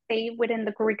reflections stay within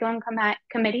the curriculum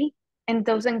committee and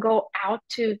doesn't go out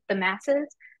to the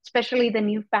masses, especially the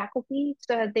new faculty,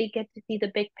 so that they get to see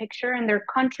the big picture and their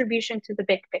contribution to the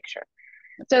big picture.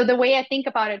 So the way I think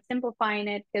about it, simplifying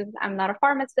it, because I'm not a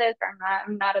pharmacist, or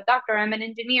I'm not a doctor, I'm an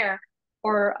engineer,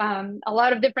 or a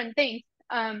lot of different things.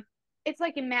 It's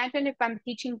like, imagine if I'm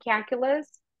teaching calculus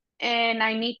and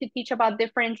I need to teach about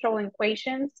differential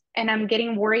equations, and I'm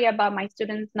getting worried about my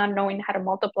students not knowing how to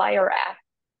multiply or add.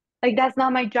 Like that's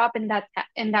not my job in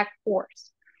that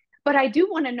course. But I do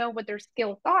want to know what their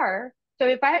skills are. So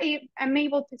if I'm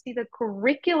able to see the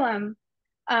curriculum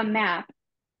map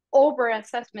over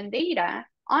assessment data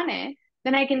on it,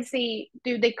 then I can see,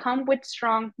 do they come with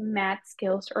strong math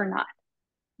skills or not?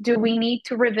 Do we need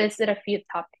to revisit a few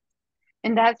topics?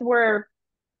 And that's where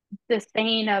the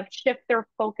saying of shift their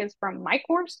focus from my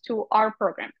course to our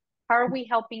program. How are we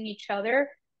helping each other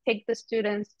take the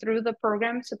students through the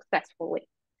program successfully?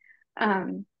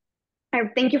 I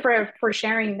thank you for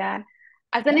sharing that.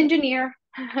 As an Yeah. engineer,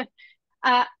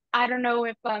 I don't know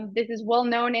if this is well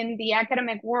known in the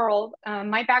academic world.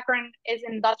 My background is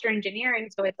in industrial engineering,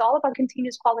 so it's all about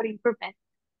continuous quality improvement.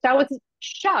 So I was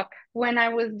shocked when I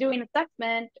was doing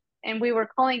assessment and we were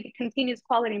calling it continuous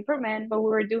quality improvement, but we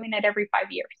were doing it every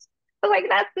 5 years. But like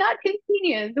that's not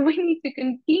continuous. We need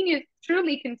to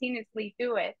truly continuously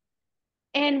do it.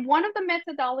 And one of the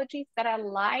methodologies that I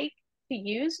like to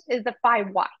use is the 5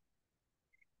 why.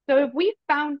 So if we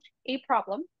found a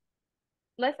problem,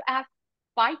 let's ask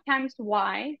 5 times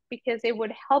why, because it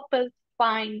would help us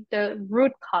find the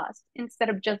root cause instead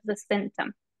of just the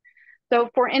symptom. So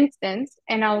for instance,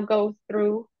 and I'll go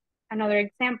through another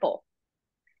example,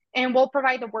 and we'll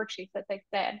provide the worksheets, as I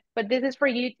said, but this is for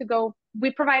you to go,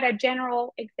 we provide a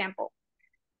general example.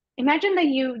 Imagine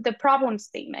that the problem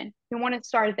statement, you want to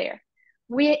start there.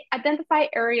 We identify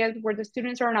areas where the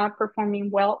students are not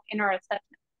performing well in our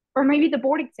assessment, or maybe the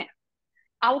board exam.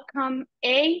 Outcome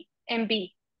A and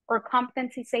B, or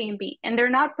competencies A and B, and they're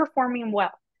not performing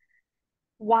well.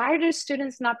 Why are the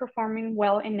students not performing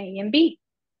well in A and B?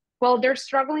 Well, they're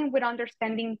struggling with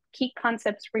understanding key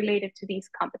concepts related to these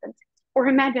competencies. Or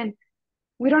imagine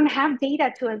we don't have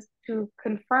data to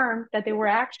confirm that they were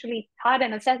actually taught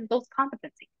and assessed those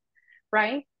competencies,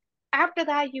 right? After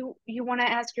that, you want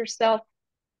to ask yourself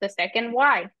the second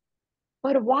why.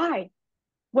 But why?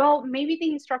 Well, maybe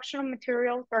the instructional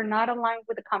materials are not aligned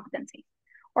with the competencies.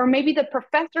 Or maybe the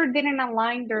professor didn't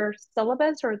align their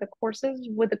syllabus or the courses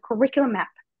with the curriculum map.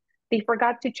 They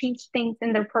forgot to change things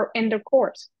in their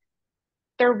course.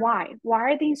 Their why.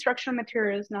 Why are the instructional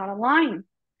materials not aligned?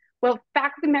 Well,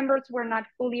 faculty members were not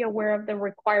fully aware of the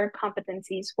required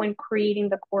competencies when creating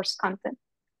the course content.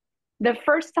 The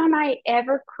first time I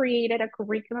ever created a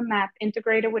curriculum map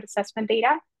integrated with assessment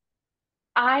data,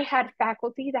 I had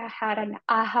faculty that had an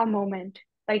aha moment.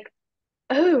 Like,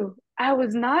 oh, I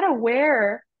was not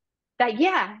aware that,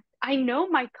 yeah, I know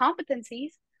my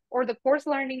competencies or the course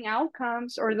learning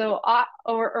outcomes or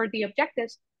the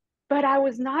objectives, but I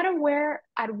was not aware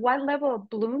at what level of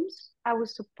blooms I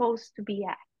was supposed to be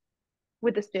at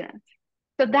with the students.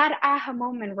 So that aha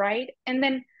moment, right? And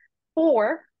then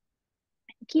 4,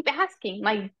 keep asking,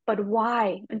 like, but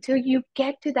why? Until you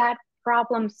get to that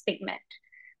problem statement.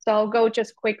 So I'll go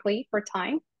just quickly for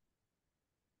time.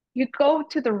 You go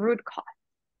to the root cause.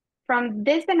 From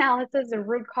this analysis, the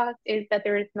root cause is that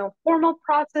there is no formal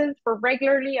process for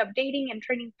regularly updating and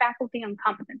training faculty on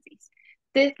competencies.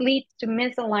 This leads to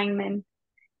misalignment.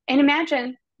 And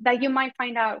imagine that you might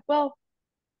find out, well,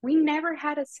 we never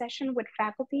had a session with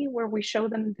faculty where we show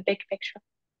them the big picture.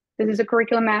 This is a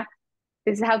curriculum map.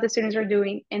 This is how the students are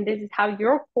doing. And this is how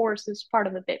your course is part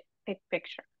of the big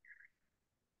picture.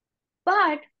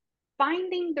 But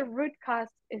finding the root cause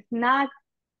is not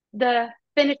the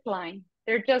finish line.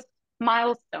 They're just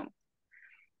milestones.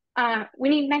 We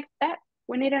need next step.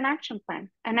 We need an action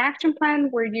plan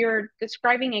where you're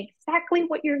describing exactly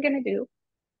what you're going to do,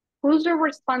 who's the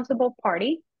responsible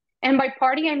party. And by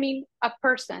party, I mean a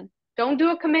person. Don't do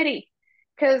a committee,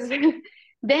 because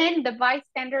then the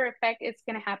bystander effect is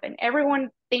going to happen. Everyone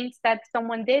thinks that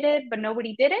someone did it, but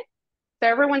nobody did it. So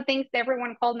everyone thinks that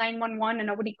everyone called 911 and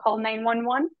nobody called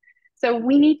 911. So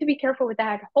we need to be careful with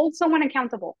that. Hold someone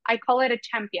accountable. I call it a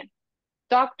champion.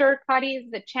 Dr. Cuddie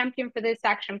is the champion for this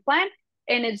action plan,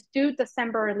 and it's due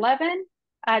December 11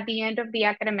 at the end of the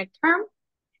academic term.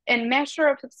 And measure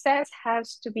of success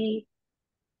has to be,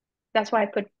 that's why I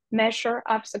put measure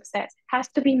of success, has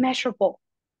to be measurable.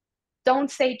 Don't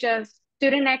say just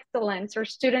student excellence or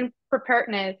student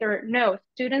preparedness, or no,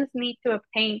 students need to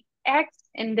obtain X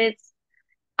in this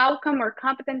outcome or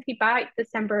competency by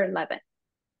December 11th.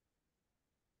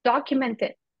 Document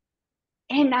it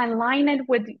and align it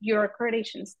with your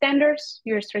accreditation standards,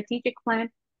 your strategic plan,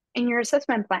 and your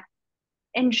assessment plan.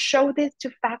 And show this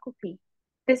to faculty.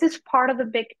 This is part of the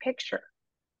big picture.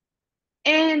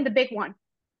 And the big one,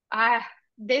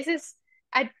 this is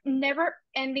a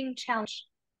never-ending challenge,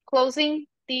 closing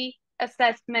the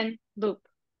assessment loop.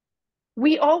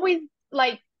 We always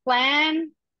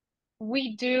plan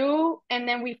We do, and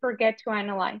then we forget to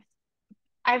analyze.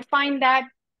 I find that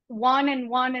one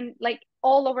and like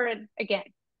all over it again.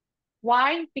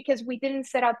 Why? Because we didn't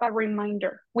set up a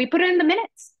reminder. We put it in the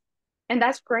minutes, and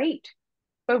that's great.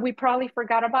 But we probably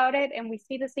forgot about it, and we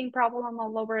see the same problem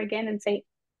all over again and say,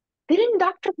 didn't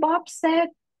Dr. Bob said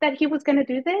that he was going to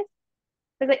do this?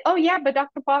 It's like, oh yeah, but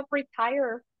Dr. Bob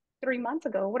retired 3 months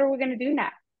ago. What are we going to do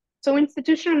now? So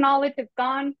institutional knowledge is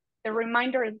gone, the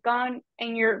reminder is gone,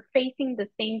 and you're facing the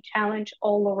same challenge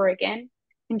all over again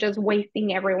and just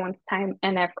wasting everyone's time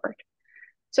and effort.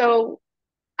 So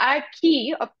a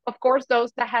key, of course,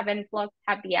 those that have Enflux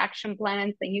have the action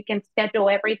plans and you can schedule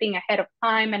everything ahead of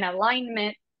time and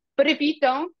alignment. But if you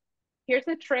don't, here's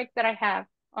a trick that I have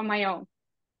on my own.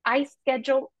 I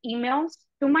schedule emails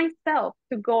to myself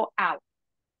to go out.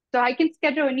 So I can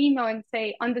schedule an email and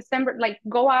say on December, like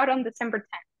go out on December 10th.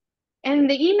 And in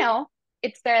the email,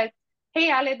 it says, hey,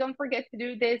 Ale, don't forget to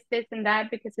do this, this, and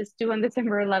that because it's due on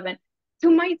December 11th to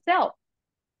myself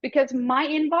because my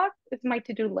inbox is my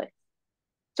to-do list.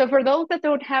 So for those that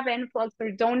don't have Enflux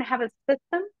or don't have a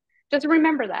system, just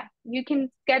remember that you can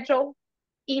schedule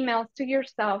emails to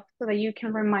yourself so that you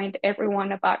can remind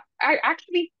everyone about.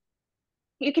 Actually,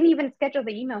 you can even schedule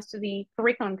the emails to the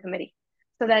curriculum committee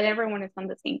so that everyone is on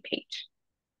the same page.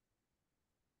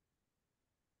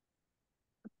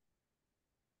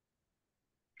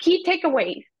 Key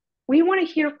takeaways. We want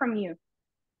to hear from you.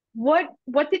 What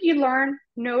did you learn,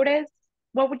 notice?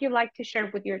 What would you like to share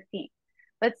with your team?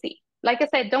 Let's see. Like I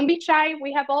said, don't be shy.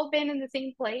 We have all been in the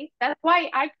same place. That's why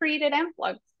I created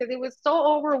Enflux, because it was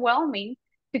so overwhelming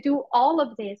to do all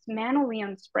of this manually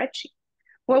on spreadsheets.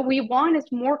 What we want is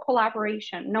more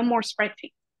collaboration, no more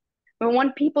spreadsheets. We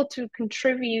want people to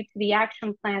contribute to the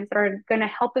action plans that are going to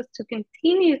help us to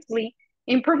continuously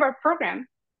improve our program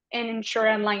and ensure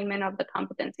alignment of the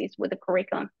competencies with the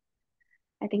curriculum.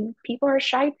 I think people are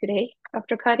shy today,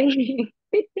 Dr. Cuddie.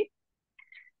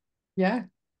 Yeah,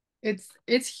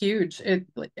 it's huge.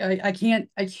 I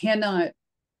cannot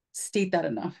state that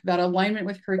enough. That alignment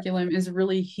with curriculum is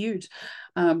really huge.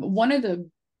 One of the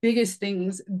biggest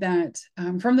things that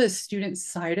from the student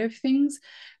side of things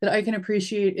that I can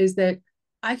appreciate is that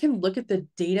I can look at the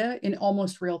data in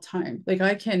almost real time. Like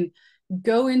I can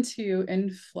go into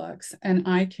Enflux and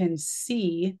I can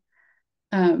see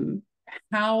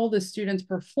how the students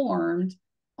performed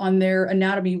on their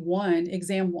anatomy 1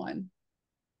 exam 1,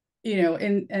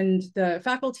 and the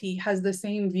faculty has the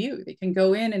same view. They can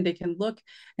go in and they can look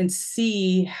and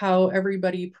see how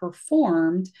everybody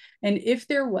performed and if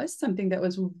there was something that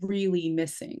was really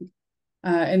missing.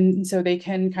 And so they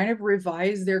can kind of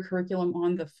revise their curriculum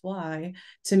on the fly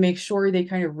to make sure they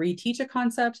kind of reteach a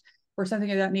concept or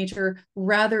something of that nature,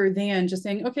 rather than just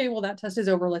saying, okay, well, that test is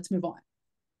over, let's move on.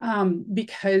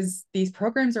 Because these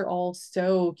programs are all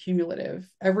so cumulative.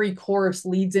 Every course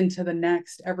leads into the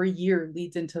next, every year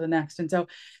leads into the next. And so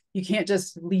you can't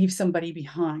just leave somebody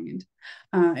behind.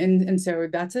 And so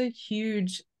that's a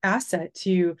huge asset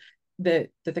to that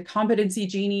the Competency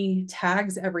Genie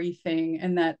tags everything,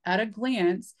 and that at a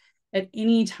glance, at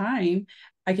any time,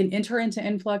 I can enter into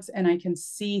Enflux and I can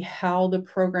see how the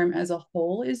program as a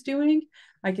whole is doing.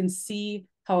 I can see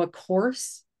how a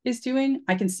course is doing.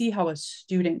 I can see how a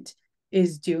student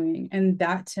is doing. And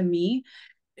that to me,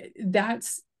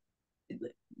 that's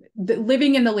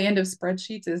living in the land of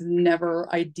spreadsheets is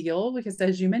never ideal, because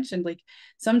as you mentioned, like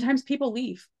sometimes people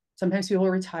leave, sometimes people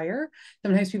retire,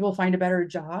 sometimes people find a better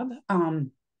job.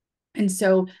 And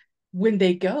so when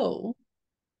they go,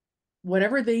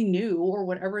 whatever they knew or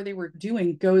whatever they were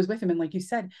doing goes with them. And like you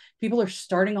said, people are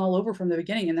starting all over from the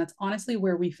beginning. And that's honestly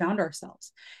where we found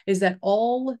ourselves, is that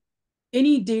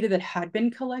any data that had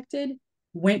been collected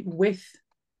went with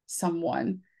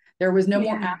someone. There was no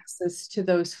more access to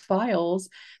those files.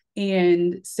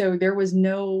 And so it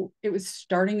was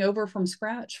starting over from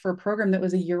scratch for a program that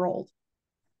was a year old.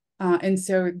 And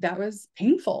so that was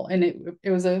painful. And it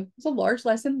was a large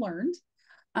lesson learned.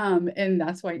 And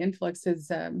that's why Enflux has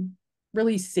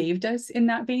really saved us in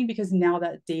that vein, because now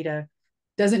that data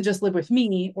doesn't just live with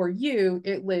me or you,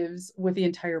 it lives with the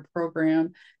entire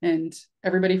program, and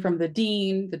everybody from the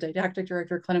dean, the didactic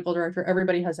director, clinical director,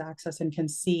 everybody has access and can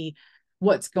see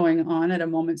what's going on at a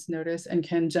moment's notice and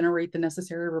can generate the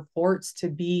necessary reports to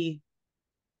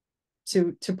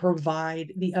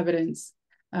provide the evidence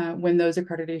when those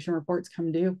accreditation reports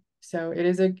come due. So it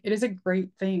is a great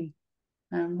thing.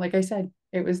 Like I said,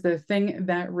 it was the thing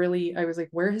that really, I was like,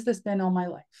 where has this been all my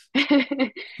life?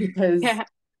 Because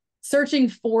searching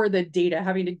for the data,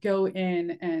 having to go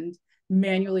in and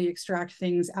manually extract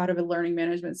things out of a learning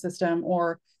management system,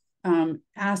 or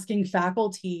asking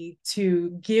faculty to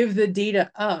give the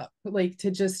data up, like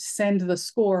to just send the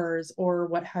scores or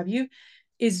what have you,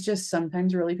 is just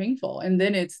sometimes really painful. And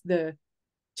then it's the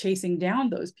chasing down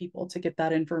those people to get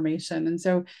that information. And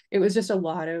so it was just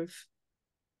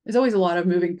there's always a lot of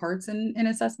moving parts in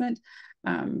assessment.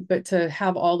 But to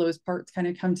have all those parts kind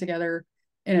of come together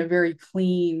in a very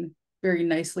clean, very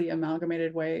nicely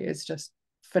amalgamated way is just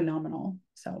phenomenal.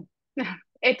 So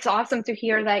it's awesome to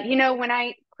hear that. When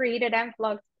I created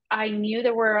Enflux, I knew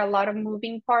there were a lot of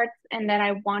moving parts, and that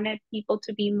I wanted people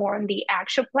to be more on the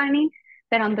action planning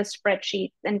than on the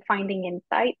spreadsheets and finding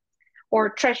insights or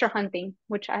treasure hunting,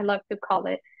 which I love to call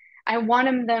it. I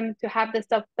wanted them to have the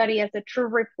self study as a true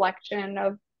reflection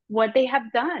of what they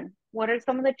have done, what are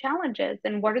some of the challenges,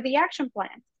 and what are the action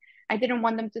plans. I didn't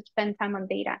want them to spend time on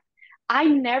data. I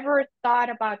never thought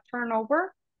about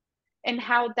turnover and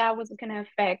how that was going to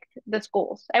affect the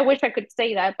schools. I wish I could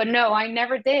say that, but no, I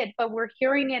never did. But we're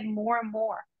hearing it more and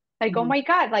more. Like, oh my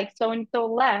God, like so and so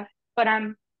left. But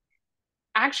I'm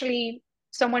actually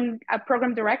a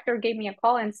program director gave me a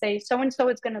call and say, so and so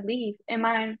is going to leave.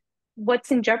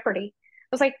 What's in jeopardy? I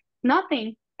was like,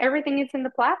 nothing. Everything is in the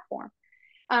platform.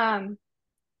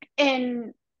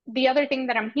 And the other thing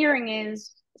that I'm hearing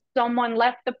is someone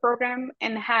left the program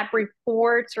and had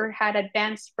reports or had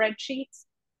advanced spreadsheets,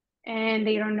 and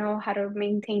they don't know how to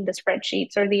maintain the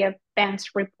spreadsheets or the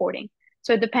advanced reporting.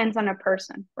 So it depends on a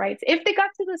person, right? If they got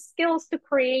to the skills to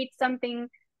create something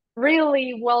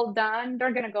really well done,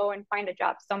 they're going to go and find a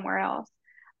job somewhere else.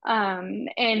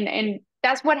 And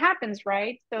that's what happens,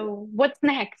 right? So what's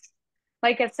next?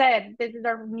 Like I said, this is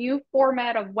our new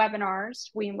format of webinars.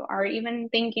 We are even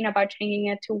thinking about changing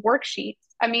it to worksheets.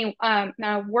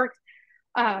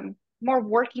 More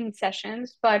working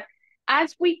sessions. But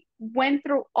as we went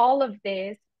through all of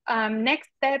this, next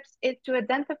steps is to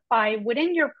identify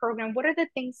within your program, what are the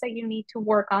things that you need to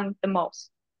work on the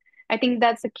most? I think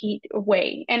that's a key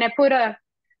way. And I put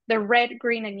the red,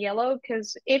 green, and yellow,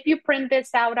 because if you print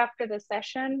this out after the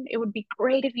session, it would be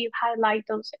great if you highlight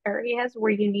those areas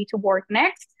where you need to work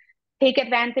next. Take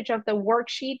advantage of the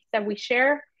worksheets that we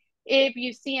share. If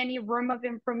you see any room of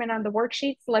improvement on the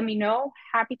worksheets, let me know.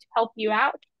 Happy to help you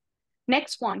out.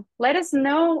 Next one, let us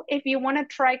know if you want to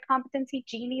try Competency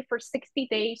Genie for 60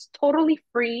 days, totally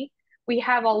free. We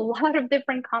have a lot of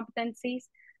different competencies,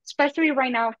 especially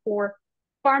right now for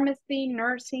pharmacy,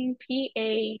 nursing,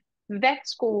 PA, vet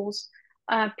schools,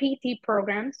 PT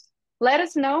programs. Let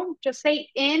us know. Just say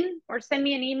in or send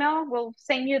me an email. We'll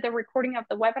send you the recording of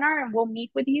the webinar and we'll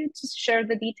meet with you to share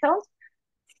the details.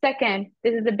 Second,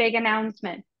 this is a big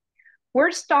announcement.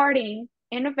 We're starting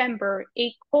in November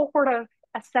a cohort of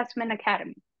Assessment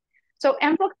Academy. So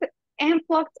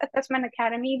Enflux Assessment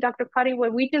Academy, Dr. Cuddie,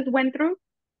 what we just went through,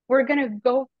 we're going to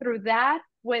go through that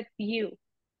with you,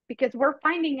 because we're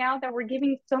finding out that we're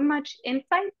giving so much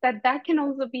insight that can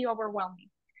also be overwhelming.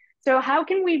 So how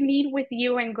can we meet with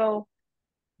you and go,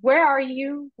 where are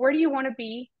you? Where do you want to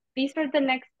be? These are the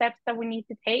next steps that we need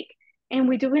to take. And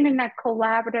we do it in a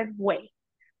collaborative way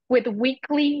with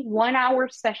weekly 1-hour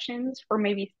sessions for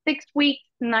maybe 6 weeks,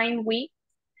 9 weeks.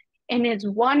 And it's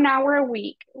 1 hour a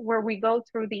week where we go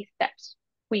through these steps.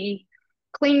 We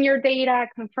clean your data,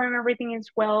 confirm everything is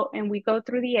well, and we go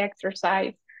through the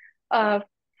exercise of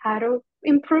how to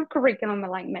improve curriculum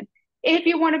alignment. If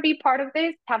you want to be part of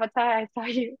this, Tabata, I saw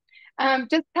you.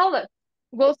 Just tell us.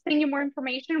 We'll send you more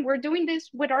information. We're doing this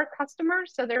with our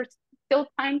customers, so there's still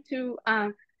time to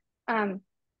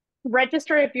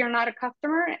register if you're not a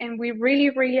customer, and we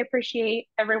really, really appreciate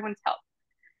everyone's help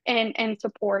and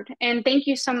support. And thank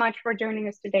you so much for joining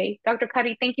us today. Dr.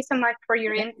 Cuddie, thank you so much for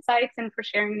your insights and for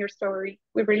sharing your story.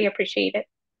 We really appreciate it.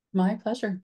 My pleasure.